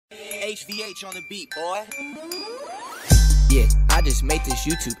HVH on the beat, boy. Yeah, I just made this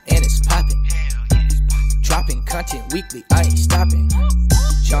YouTube and it's popping. Dropping content weekly, I ain't stopping.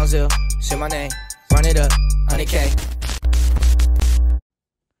 Seanzil, say my name, run it up, 100K.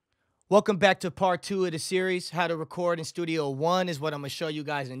 Welcome back to part 2 of the series. How to record in Studio One is what I'm going to show you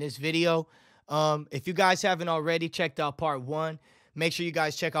guys in this video. If you guys haven't already checked out part 1, make sure you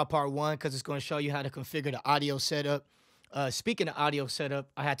guys check out part 1 because it's going to show you how to configure the audio setup. Speaking of audio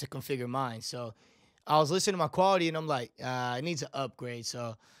setup, I had to configure mine. So I was listening to my quality and I'm like, it needs an upgrade.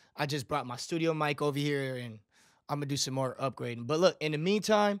 So I just brought my studio mic over here and I'm going to do some more upgrading. But look, in the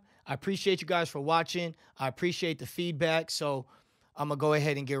meantime, I appreciate you guys for watching. I appreciate the feedback. So I'm going to go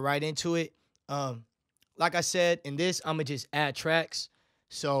ahead and get right into it. Like I said, in this, I'm going to just add tracks.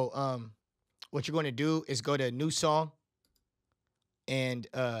 So what you're going to do is go to new song and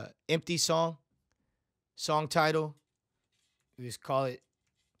empty song, song title. You just call it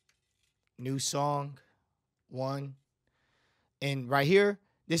new song 1. And right here,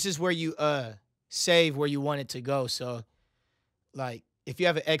 this is where you save where you want it to go. So like if you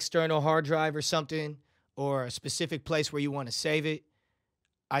have an external hard drive or something or a specific place where you want to save it,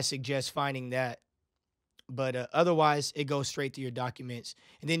 I suggest finding that. But otherwise, it goes straight to your documents.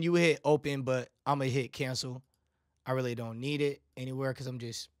 And then you hit open, but I'm going to hit cancel. I really don't need it anywhere because I'm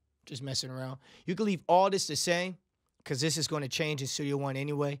just messing around. You can leave all this the same because this is going to change in Studio One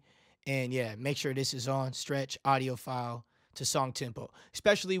anyway. And yeah, make sure this is on stretch audio file to song tempo,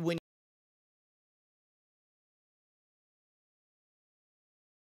 especially when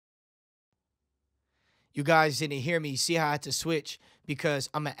you guys didn't hear me. See how I had to switch because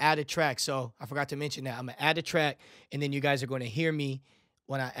I'm going to add a track. So I forgot to mention that. I'm going to add a track, and then you guys are going to hear me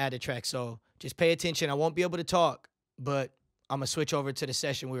when I add a track. So just pay attention. I won't be able to talk, but I'm going to switch over to the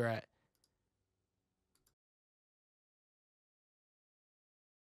session we were at.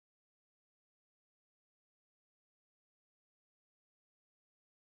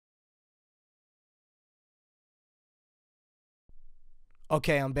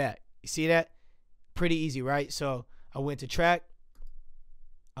 Okay, I'm back. You see that? Pretty easy, right? So I went to track.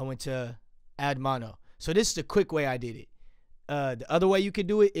 I went to add mono. So this is the quick way I did it. The other way you can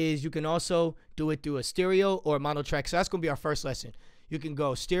do it is you can also do it through a stereo or a mono track. So that's going to be our first lesson. You can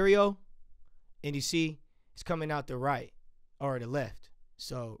go stereo, and you see it's coming out the right or the left.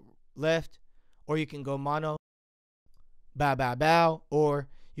 So left, or you can go mono, bow, bow, bow, or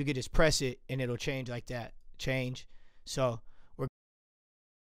you can just press it and it'll change like that. Change. So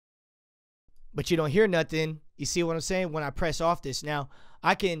but you don't hear nothing. You see what I'm saying? When I press off this, now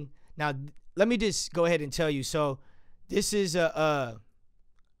let me just go ahead and tell you. So this is a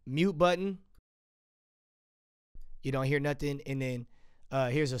mute button. You don't hear nothing. And then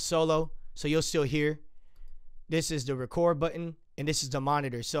here's a solo. So you'll still hear. This is the record button. And this is the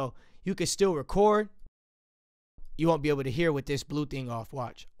monitor. So you can still record. You won't be able to hear with this blue thing off.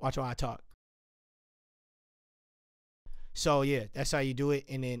 Watch while I talk. So yeah, that's how you do it.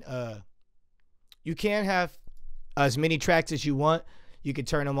 And then you can have as many tracks as you want. You can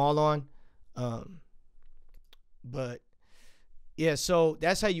turn them all on. But yeah, so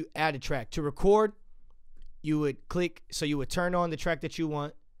that's how you add a track. To record, you would click, so you would turn on the track that you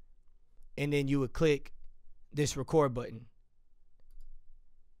want, and then you would click this record button.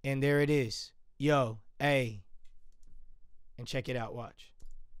 And there it is. Yo, hey. And check it out, watch.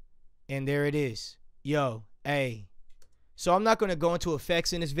 And there it is. Yo, hey. So I'm not going to go into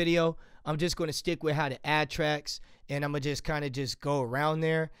effects in this video. I'm just going to stick with how to add tracks, and I'm going to just kind of just go around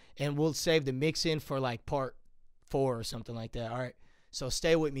there, and we'll save the mix in for like part 4 or something like that. All right, so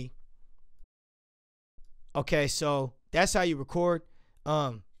stay with me. Okay, so that's how you record.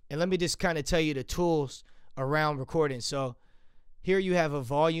 And let me just kind of tell you the tools around recording. So here you have a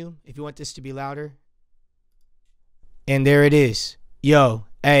volume if you want this to be louder. And there it is. Yo,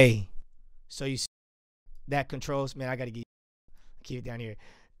 hey. So you see that controls, man, I got to keep it down here.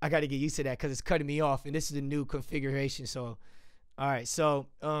 I got to get used to that because it's cutting me off, and this is a new configuration. So, all right. So,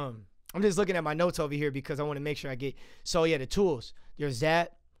 I'm just looking at my notes over here because I want to make sure I get. So yeah, the tools. There's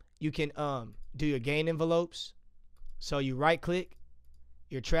that. You can do your gain envelopes. So you right click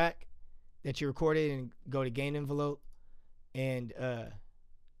your track that you recorded and go to gain envelope, and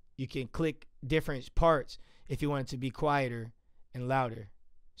you can click different parts if you want it to be quieter and louder.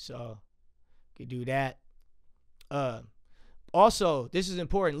 So you can do that. Also, this is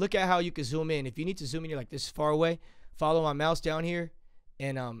important. Look at how you can zoom in. If you need to zoom in, you're like this far away. Follow my mouse down here,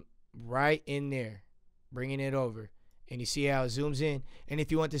 and right in there, bringing it over. And you see how it zooms in. And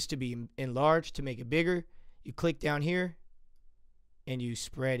if you want this to be enlarged, to make it bigger, you click down here, and you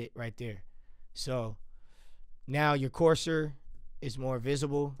spread it right there. So now your cursor is more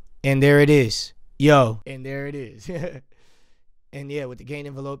visible. And there it is. Yo. And there it is. And yeah, with the gain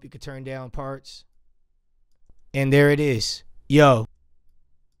envelope, you could turn down parts. And there it is. Yo.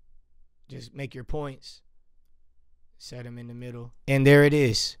 Just make your points. Set them in the middle. And there it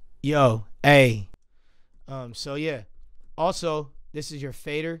is. Yo. Hey. So yeah. Also, this is your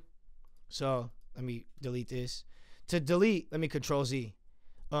fader. So let me delete this. To delete, let me Control Z.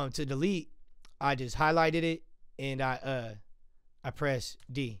 To delete, I just highlighted it and I press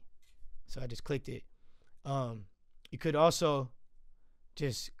D. So I just clicked it. You could also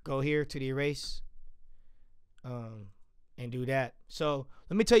just go here to the erase and do that. So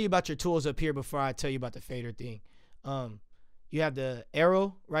let me tell you about your tools up here before I tell you about the fader thing. You have the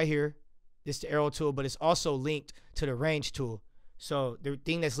arrow right here. This is the arrow tool, but it's also linked to the range tool. So the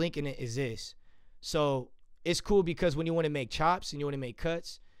thing that's linking it is this. So it's cool because when you want to make chops and you want to make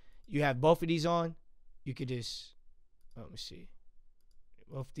cuts, you have both of these on. You could just, let me see,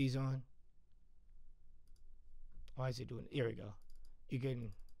 both of these on. Why is it doing? Here we go. You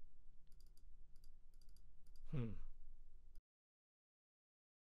can.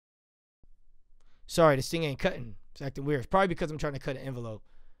 Sorry, this thing ain't cutting. It's acting weird. It's probably because I'm trying to cut an envelope.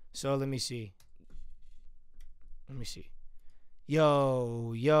 So let me see. Let me see.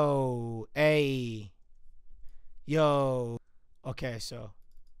 Yo, hey. Yo. Okay, so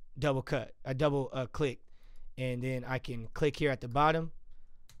double cut. I double click. And then I can click here at the bottom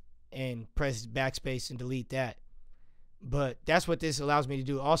and press backspace and delete that. But that's what this allows me to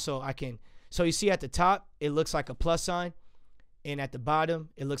do. Also, I can, so you see at the top, it looks like a plus sign. And at the bottom,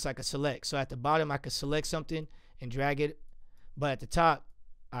 it looks like a select. So at the bottom, I could select something and drag it. But at the top,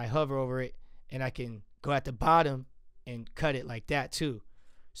 I hover over it and I can go at the bottom and cut it like that too.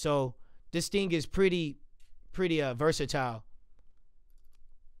 So this thing is pretty versatile.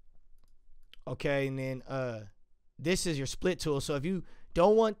 Okay, and then this is your split tool. So if you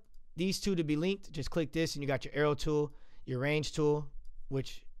don't want these two to be linked, just click this and you got your arrow tool, your range tool,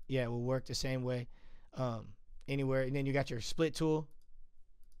 which yeah will work the same way anywhere. And then you got your split tool.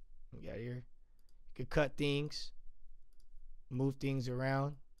 You got here. You could cut things, move things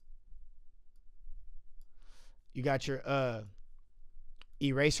around. You got your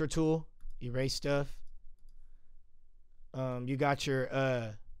eraser tool, erase stuff. You got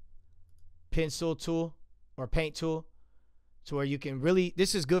your pencil tool or paint tool, to where you can really,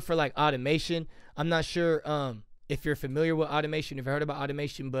 this is good for like automation. I'm not sure if you're familiar with automation, if you've heard about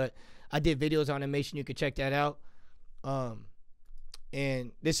automation, but I did videos on automation. You can check that out.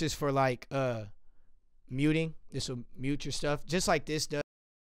 And this is for like muting. This will mute your stuff just like this does,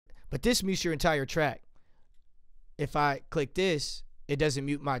 but this mutes your entire track. If I click this, it doesn't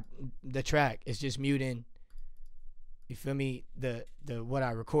mute the track. It's just muting, you feel me, the what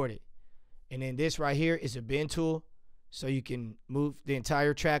I recorded. And then this right here is a bend tool, so you can move the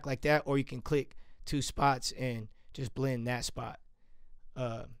entire track like that, or you can click two spots and just blend that spot.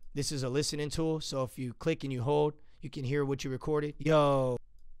 This is a listening tool, so if you click and you hold, you can hear what you recorded. Yo,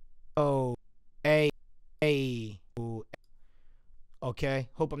 oh, hey. Okay,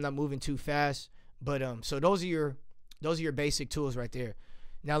 hope I'm not moving too fast, but so those are your basic tools right there.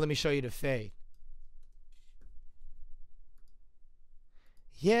 Now let me show you the fade.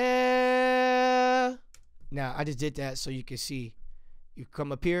 Yeah. Now I just did that so you can see. You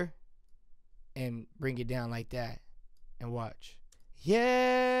come up here and bring it down like that and watch.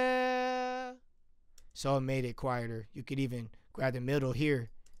 Yeah. So it made it quieter. You could even grab the middle here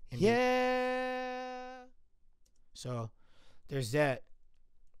and yeah. So there's that.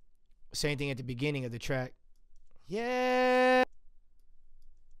 Same thing at the beginning of the track. Yeah.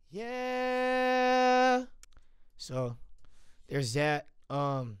 Yeah. So there's that.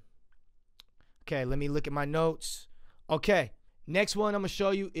 Okay, let me look at my notes. Okay, next one I'm gonna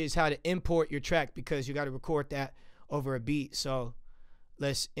show you is how to import your track, because you got to record that over a beat. So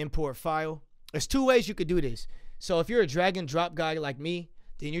let's import file. There's two ways you could do this. So if you're a drag and drop guy like me,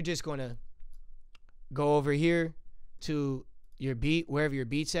 then you're just gonna go over here to your beat, wherever your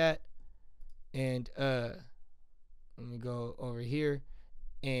beat's at, and let me go over here,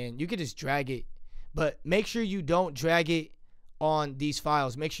 and you can just drag it, but make sure you don't drag it on these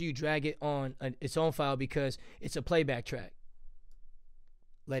files. Make sure you drag it on its own file, because it's a playback track.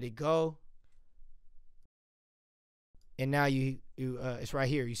 Let it go, and now it's right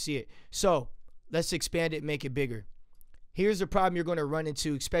here. You see it. So let's expand it, make it bigger. Here's the problem you're going to run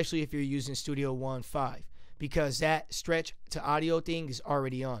into, especially if you're using Studio One 5, because that stretch to audio thing is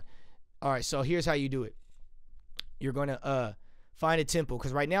already on. All right, so here's how you do it. You're going to find a tempo,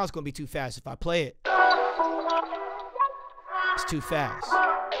 because right now it's going to be too fast. If I play it, it's too fast.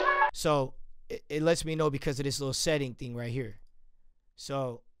 So it lets me know because of this little setting thing right here.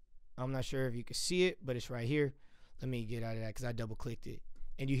 So I'm not sure if you can see it, but it's right here. Let me get out of that because I double clicked it.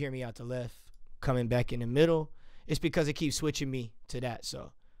 And you hear me out the left coming back in the middle. It's because it keeps switching me to that.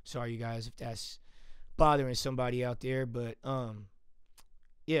 So sorry, you guys, if that's bothering somebody out there. But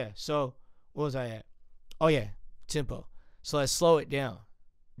yeah, so what was I at? Oh yeah, tempo. So let's slow it down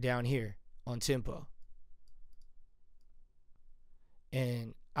here on tempo.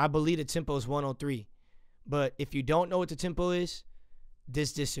 And I believe the tempo is 103. But if you don't know what the tempo is,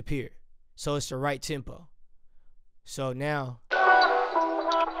 this disappeared. So it's the right tempo. So now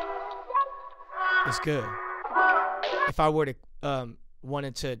it's good. If I were to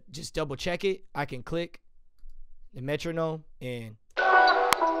wanted to just double check it, I can click the metronome and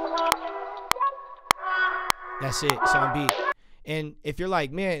that's it. It's on beat. And if you're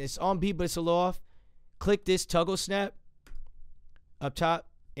like, man, it's on beat but it's a little off, click this toggle snap up top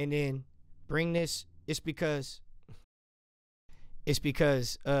and then bring this. It's because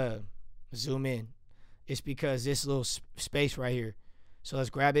zoom in. It's because this little space right here. So let's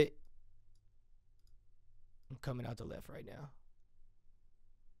grab it. I'm coming out the left right now.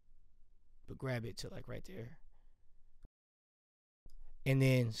 But grab it to like right there. And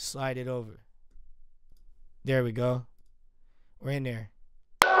then slide it over. There we go. We're in there.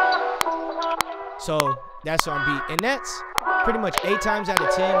 So that's on beat. And that's pretty much 8 times out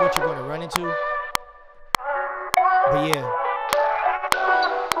of 10 what you're going to run into. But yeah.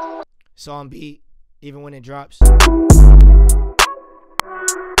 It's on beat. Even when it drops.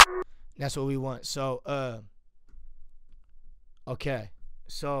 That's what we want. So, okay.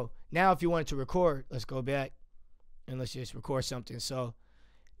 So now if you wanted to record, let's go back and let's just record something. So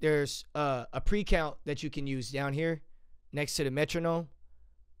there's a pre-count that you can use down here next to the metronome.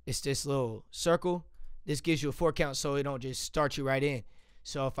 It's this little circle. This gives you a 4 count so it don't just start you right in.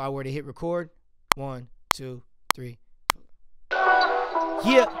 So if I were to hit record, 1, 2, 3.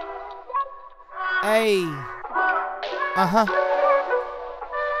 Yeah. Hey. Uh-huh.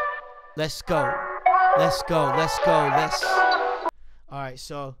 Let's go. Let's go. Let's go. Let's. All right,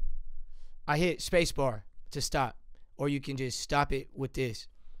 so I hit spacebar to stop. Or you can just stop it with this.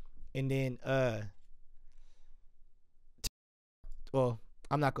 And then, well,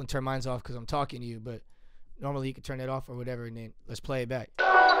 I'm not going to turn mine off because I'm talking to you, but normally you can turn it off or whatever, and then let's play it back.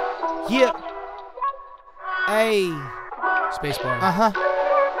 Yeah. Hey. Spacebar. Uh-huh.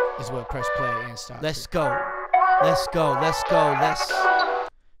 Is what press play and stop. Let's go. Let's go. Let's go. Let's.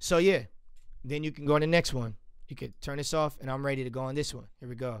 So, yeah. Then you can go on the next one. You could turn this off, and I'm ready to go on this one. Here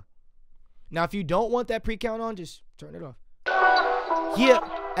we go. Now, if you don't want that pre-count on, just turn it off. Yeah.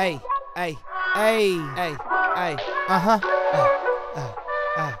 Hey. Hey. Hey. Hey. Hey. Uh-huh.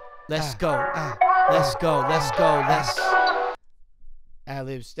 Let's go. Let's go. Let's go. Let's.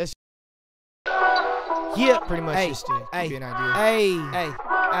 Ad-libs. That's. Yeah. Pretty much just to give you an idea. Hey. Hey.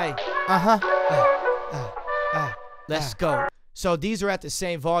 Hey. Uh-huh. Let's go. So these are at the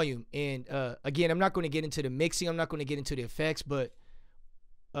same volume. And again, I'm not going to get into the mixing. I'm not going to get into the effects, but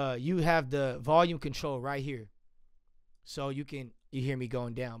you have the volume control right here. So you hear me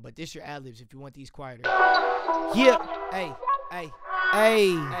going down. But this your ad-libs if you want these quieter. Yeah. Hey. Hey.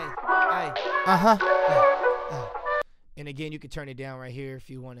 Hey. Hey. Hey. Uh-huh. And again, you can turn it down right here if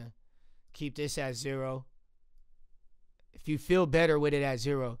you want to keep this at 0. If you feel better with it at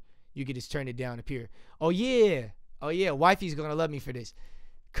 0, you can just turn it down up here. Oh, yeah. Oh, yeah. Wifey's going to love me for this.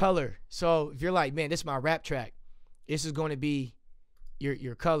 Color. So if you're like, man, this is my rap track. This is going to be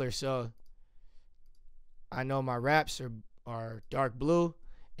your color. So I know my raps are dark blue.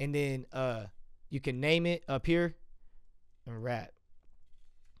 And then you can name it up here and rap.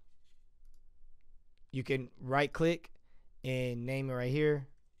 You can right click and name it right here,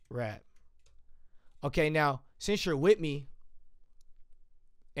 rap. Okay, now since you're with me,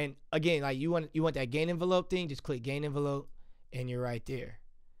 and again, like you want that gain envelope thing, just click gain envelope and you're right there.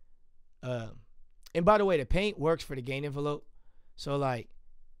 And by the way, the paint works for the gain envelope. So like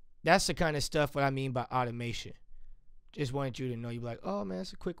that's the kind of stuff what I mean by automation. Just wanted you to know. You're like, oh man,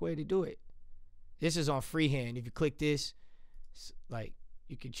 that's a quick way to do it. This is on freehand. If you click this, like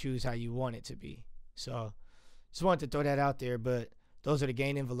you can choose how you want it to be. So just wanted to throw that out there, but those are the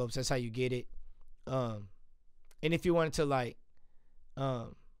gain envelopes. That's how you get it. And if you wanted to like, all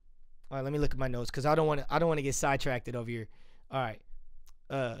right, let me look at my notes because I don't want to get sidetracked over here. All right,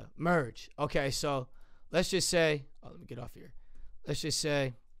 merge. Okay, so let's just say, let me get off here. Let's just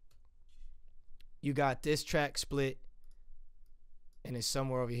say you got this track split, and it's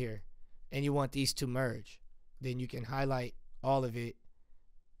somewhere over here, and you want these to merge. Then you can highlight all of it,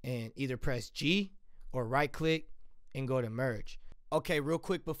 and either press G or right click and go to merge. Okay, real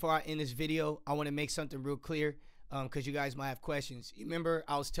quick before I end this video, I want to make something real clear. because you guys might have questions. You remember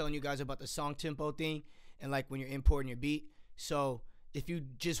I was telling you guys about the song tempo thing and like when you're importing your beat. So if you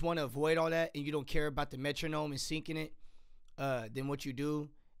just want to avoid all that and you don't care about the metronome and syncing it, then what you do,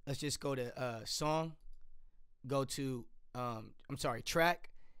 let's just go to song, go to track,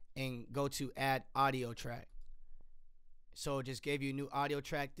 and go to add audio track. So it just gave you a new audio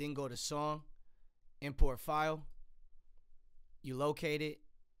track. Then go to song, import file. You locate it.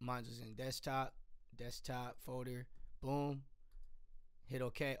 Mine was in desktop folder. Boom. Hit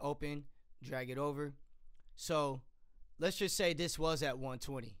OK. Open. Drag it over. So let's just say this was at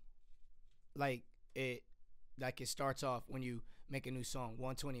 120. Like it starts off when you make a new song,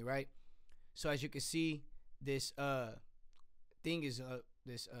 120, right? So as you can see, this thing is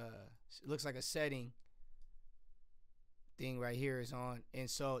it looks like a setting thing right here is on, and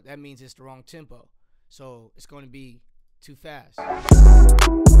so that means it's the wrong tempo. So it's going to be too fast.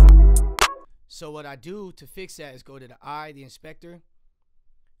 So what I do to fix that is go to the inspector,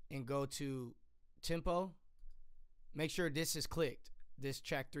 and go to tempo. Make sure this is clicked. This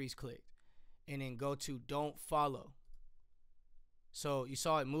track 3 is clicked. And then go to don't follow. So you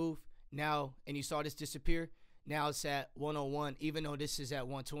saw it move now, and you saw this disappear. Now it's at 101, even though this is at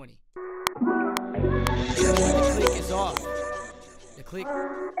 120. The click is off. The click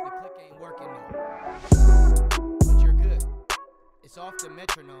ain't working though. But you're good. It's off the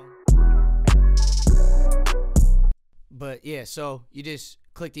metronome. But yeah, so you just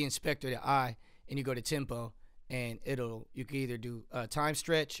click the inspector, the I, and you go to tempo, and you can either do time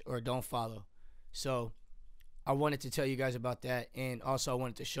stretch or don't follow. So I wanted to tell you guys about that, and also I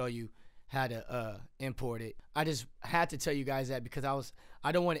wanted to show you how to import it. I just had to tell you guys that because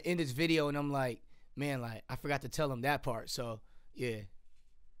I don't want to end this video and I'm like, man, like I forgot to tell them that part. So yeah.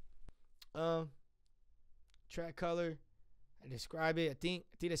 Track color, I describe it. I think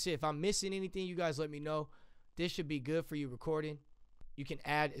that's it. If I'm missing anything, you guys let me know. This should be good for you recording. You can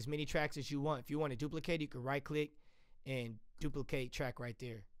add as many tracks as you want. If you want to duplicate, you can right click and duplicate track right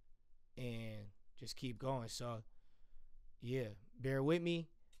there and just keep going. So yeah, bear with me.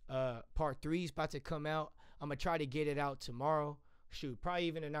 Part 3 is about to come out. I'm gonna try to get it out tomorrow. Shoot, probably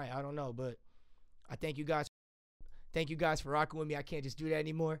even tonight. I don't know, but I thank you guys. Thank you guys for rocking with me. I can't just do that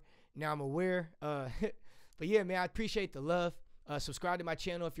anymore. Now I'm aware. But yeah, man, I appreciate the love. Subscribe to my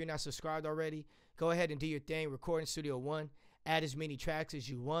channel if you're not subscribed already. Go ahead and do your thing. Recording Studio One. Add as many tracks as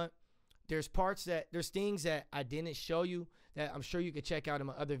you want. There's things that I didn't show you that I'm sure you could check out in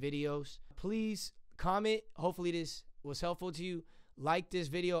my other videos. Please comment. Hopefully this was helpful to you. Like this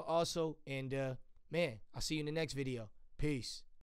video also, and man, I'll see you in the next video. Peace.